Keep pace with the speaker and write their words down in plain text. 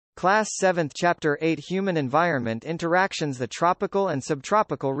Class 7th Chapter 8 Human Environment Interactions the Tropical and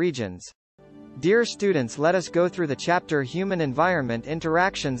Subtropical Regions. Dear students, let us go through the chapter Human Environment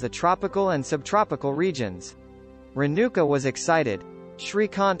Interactions the Tropical and Subtropical Regions. Renuka was excited.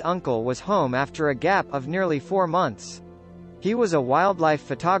 Shrikant uncle was home after a gap of nearly 4 months. He was a wildlife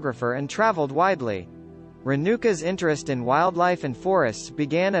photographer and traveled widely. Renuka's interest in wildlife and forests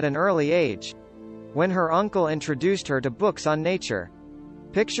began at an early age, when her uncle introduced her to books on nature.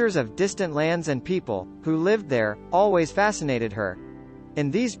 Pictures of distant lands and people, who lived there, always fascinated her. In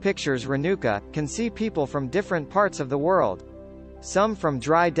these pictures Renuka can see people from different parts of the world. Some from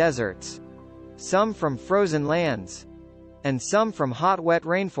dry deserts, some from frozen lands, and some from hot wet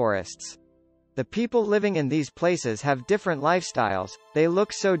rainforests. The people living in these places have different lifestyles. They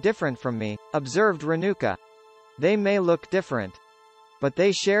look so different from me, observed Renuka. They may look different, but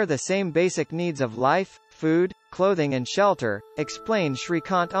they share the same basic needs of life, food, clothing and shelter, explained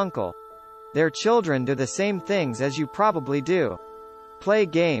Shrikant uncle. Their children do the same things as you probably do. Play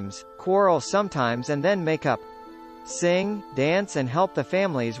games, quarrel sometimes and then make up. Sing, dance and help the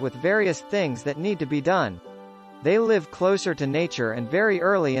families with various things that need to be done. They live closer to nature and very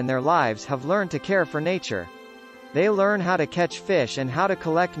early in their lives have learned to care for nature. They learn how to catch fish and how to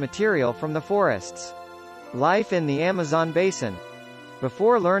collect material from the forests. Life in the Amazon Basin.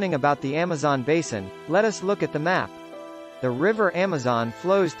 Before learning about the Amazon Basin, let us look at the map. The river Amazon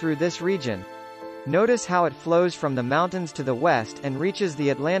flows through this region. Notice how it flows from the mountains to the west and reaches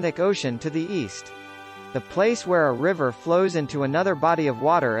the Atlantic Ocean to the east. The place where a river flows into another body of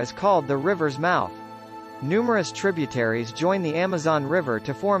water is called the river's mouth. Numerous tributaries join the Amazon River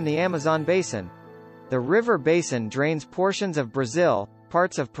to form the Amazon Basin. The river basin drains portions of Brazil,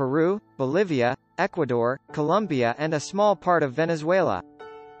 parts of Peru, Bolivia, Ecuador, Colombia and a small part of Venezuela.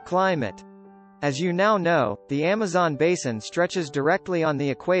 Climate. As you now know, the Amazon Basin stretches directly on the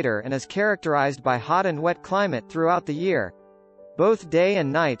equator and is characterized by hot and wet climate throughout the year. Both day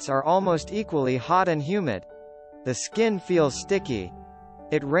and nights are almost equally hot and humid. The skin feels sticky.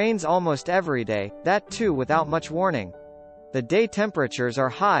 It rains almost every day, that too without much warning. The day temperatures are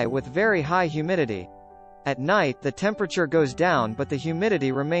high with very high humidity. At night the temperature goes down but the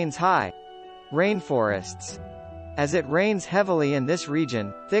humidity remains high. Rainforests. As it rains heavily in this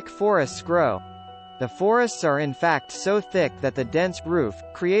region, thick forests grow. The forests are in fact so thick that the dense roof,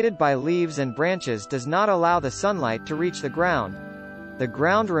 created by leaves and branches, does not allow the sunlight to reach the ground. The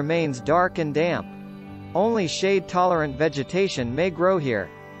ground remains dark and damp. Only shade-tolerant vegetation may grow here.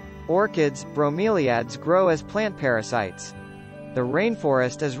 Orchids, bromeliads grow as plant parasites. The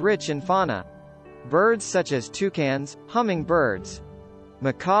rainforest is rich in fauna. Birds such as toucans, hummingbirds,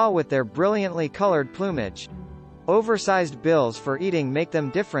 macaw with their brilliantly colored plumage. Oversized bills for eating make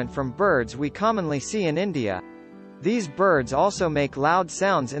them different from birds we commonly see in India. These birds also make loud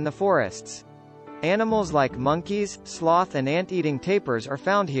sounds in the forests. Animals like monkeys, sloth and ant-eating tapirs are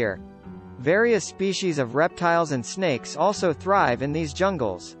found here. Various species of reptiles and snakes also thrive in these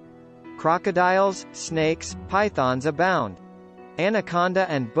jungles. Crocodiles, snakes, pythons abound. Anaconda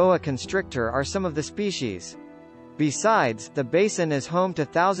and boa constrictor are some of the species. Besides, the basin is home to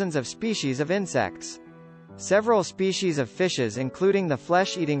thousands of species of insects. Several species of fishes including the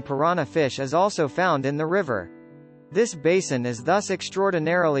flesh-eating piranha fish is also found in the river. This basin is thus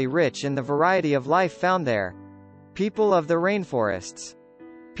extraordinarily rich in the variety of life found there. People of the rainforests.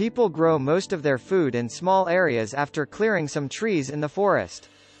 People grow most of their food in small areas after clearing some trees in the forest.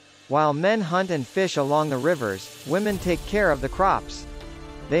 While men hunt and fish along the rivers, women take care of the crops.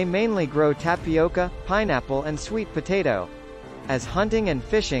 They mainly grow tapioca, pineapple and sweet potato. As hunting and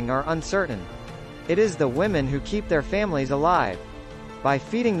fishing are uncertain, it is the women who keep their families alive by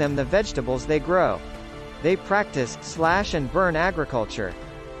feeding them the vegetables they grow. They practice slash and burn agriculture.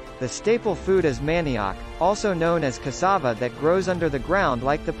 The staple food is manioc, also known as cassava, that grows under the ground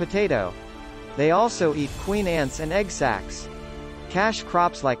like the potato. They also eat queen ants and egg sacs. Cash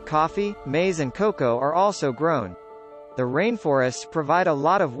crops like coffee, maize and cocoa are also grown. The rainforests provide a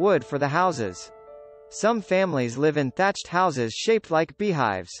lot of wood for the houses. Some families live in thatched houses shaped like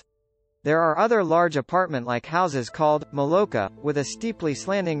beehives. There are other large apartment-like houses called maloca, with a steeply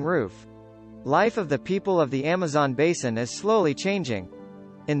slanting roof. Life of the people of the Amazon Basin is slowly changing.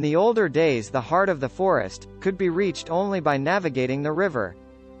 In the older days the heart of the forest could be reached only by navigating the river.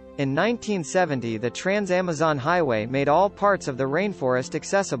 In 1970 the Trans-Amazon Highway made all parts of the rainforest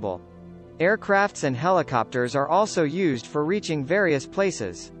accessible. Aircrafts and helicopters are also used for reaching various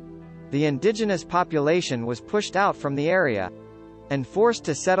places. The indigenous population was pushed out from the area and forced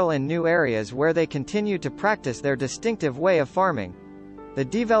to settle in new areas where they continue to practice their distinctive way of farming. The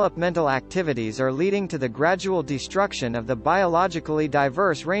developmental activities are leading to the gradual destruction of the biologically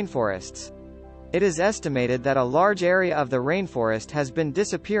diverse rainforests. It is estimated that a large area of the rainforest has been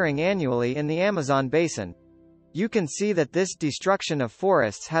disappearing annually in the Amazon basin. You can see that this destruction of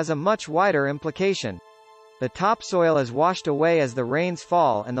forests has a much wider implication. The topsoil is washed away as the rains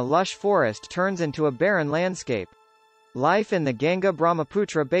fall and the lush forest turns into a barren landscape. Life in the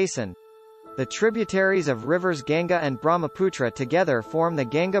Ganga-Brahmaputra basin. The tributaries of rivers Ganga and Brahmaputra together form the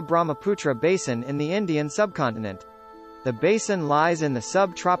Ganga-Brahmaputra basin in the Indian subcontinent. The basin lies in the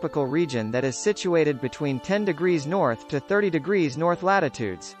subtropical region that is situated between 10 degrees north to 30 degrees north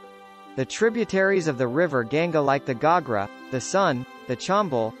latitudes. The tributaries of the river Ganga like the Gagra, the Sun, the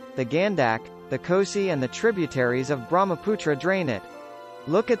Chambal, the Gandak, the Kosi and the tributaries of Brahmaputra drain it.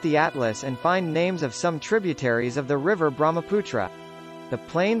 Look at the atlas and find names of some tributaries of the river Brahmaputra. The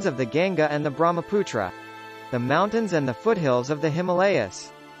plains of the Ganga and the Brahmaputra. The mountains and the foothills of the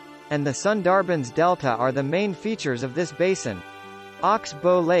Himalayas. And the Sundarbans Delta are the main features of this basin.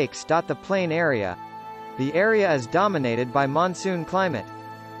 Oxbow lakes dot the plain area. The area is dominated by monsoon climate.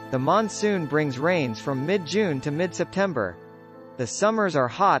 The monsoon brings rains from mid-June to mid-September. The summers are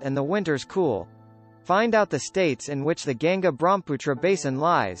hot and the winters cool. Find out the states in which the Ganga-Brahmaputra basin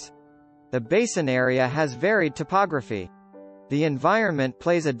lies. The basin area has varied topography. The environment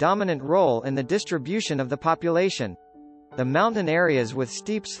plays a dominant role in the distribution of the population. The mountain areas with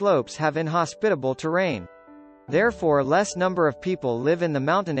steep slopes have inhospitable terrain. Therefore, less number of people live in the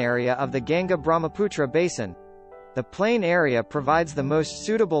mountain area of the Ganga-Brahmaputra basin. The plain area provides the most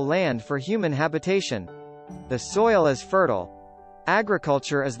suitable land for human habitation. The soil is fertile.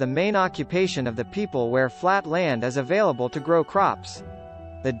 Agriculture is the main occupation of the people where flat land is available to grow crops.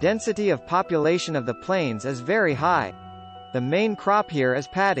 The density of population of the plains is very high. The main crop here is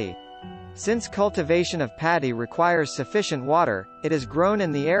paddy. Since cultivation of paddy requires sufficient water, it is grown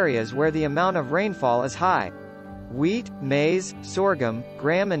in the areas where the amount of rainfall is high. Wheat, maize, sorghum,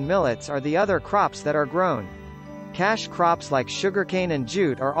 gram and millets are the other crops that are grown. Cash crops like sugarcane and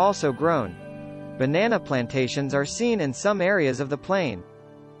jute are also grown. Banana plantations are seen in some areas of the plain.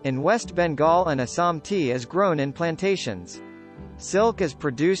 In West Bengal and Assam, tea is grown in plantations. Silk is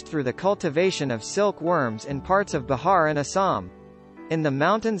produced through the cultivation of silkworms in parts of Bihar and Assam. In the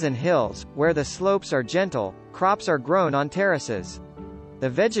mountains and hills, where the slopes are gentle, crops are grown on terraces. The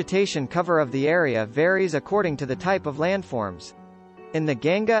vegetation cover of the area varies according to the type of landforms. In the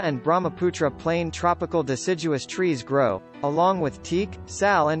Ganga and Brahmaputra plain, tropical deciduous trees grow, along with teak,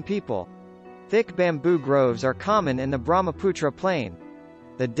 sal and peepal. Thick bamboo groves are common in the Brahmaputra plain.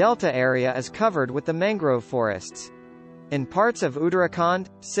 The delta area is covered with the mangrove forests. In parts of Uttarakhand,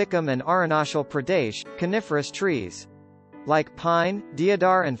 Sikkim and Arunachal Pradesh, coniferous trees like pine,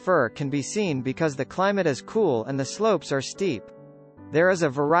 deodar and fir can be seen because the climate is cool and the slopes are steep. There is a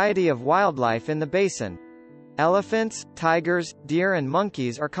variety of wildlife in the basin. Elephants, tigers, deer and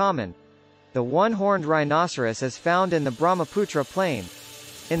monkeys are common. The one-horned rhinoceros is found in the Brahmaputra plain.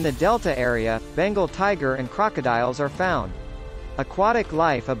 In the delta area, Bengal tiger and crocodiles are found. Aquatic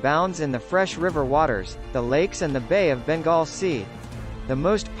life abounds in the fresh river waters, the lakes and the Bay of Bengal Sea. The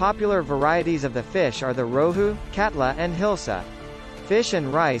most popular varieties of the fish are the rohu, katla and hilsa. Fish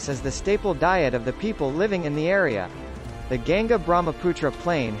and rice is the staple diet of the people living in the area. The Ganga-Brahmaputra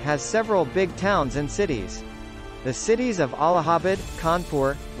plain has several big towns and cities. The cities of Allahabad,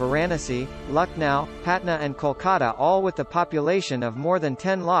 Kanpur, Varanasi, Lucknow, Patna and Kolkata, all with a population of more than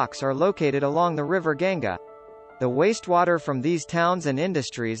 10 lakhs, are located along the river Ganga. The wastewater from these towns and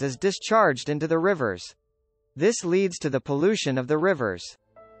industries is discharged into the rivers. This leads to the pollution of the rivers.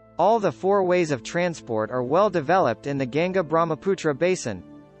 All the four ways of transport are well developed in the Ganga-Brahmaputra basin.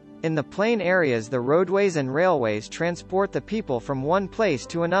 In the plain areas, the roadways and railways transport the people from one place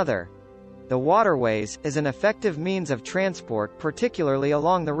to another. The waterways is an effective means of transport, particularly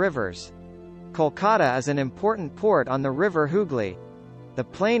along the rivers. Kolkata is an important port on the river Hooghly. The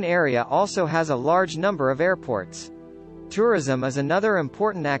plain area also has a large number of airports. Tourism is another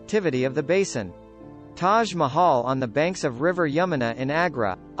important activity of the basin. Taj Mahal on the banks of river Yamuna in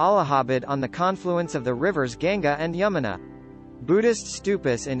Agra, Allahabad on the confluence of the rivers Ganga and Yamuna. Buddhist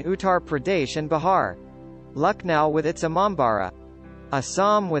stupas in Uttar Pradesh and Bihar. Lucknow with its Imambara.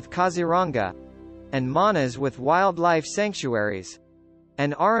 Assam with Kaziranga. And Manas with wildlife sanctuaries.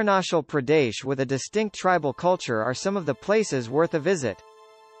 And Arunachal Pradesh with a distinct tribal culture are some of the places worth a visit.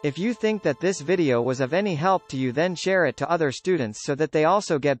 If you think that this video was of any help to you, then share it to other students so that they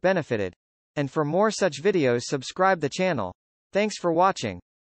also get benefited. And for more such videos, subscribe the channel. Thanks for watching.